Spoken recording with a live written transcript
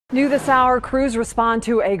New this hour, crews respond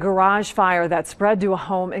to a garage fire that spread to a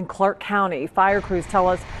home in Clark County. Fire crews tell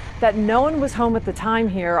us that no one was home at the time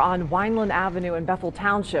here on Weinland Avenue in Bethel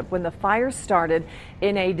Township when the fire started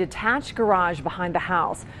in a detached garage behind the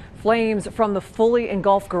house. Flames from the fully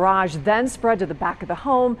engulfed garage then spread to the back of the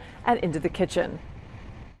home and into the kitchen.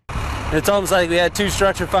 It's almost like we had two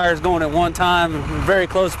structure fires going at one time, in very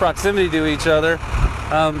close proximity to each other.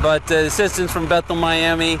 But assistance from Bethel,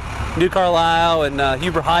 Miami, New Carlisle, and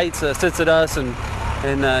Huber Heights assisted us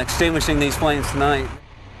in extinguishing these flames tonight.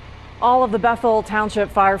 All of the Bethel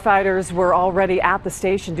Township firefighters were already at the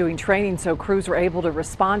station doing training, so crews were able to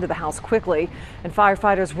respond to the house quickly. And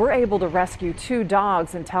firefighters were able to rescue 2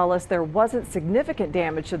 dogs and tell us there wasn't significant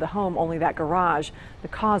damage to the home, only that garage. The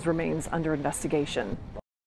cause remains under investigation.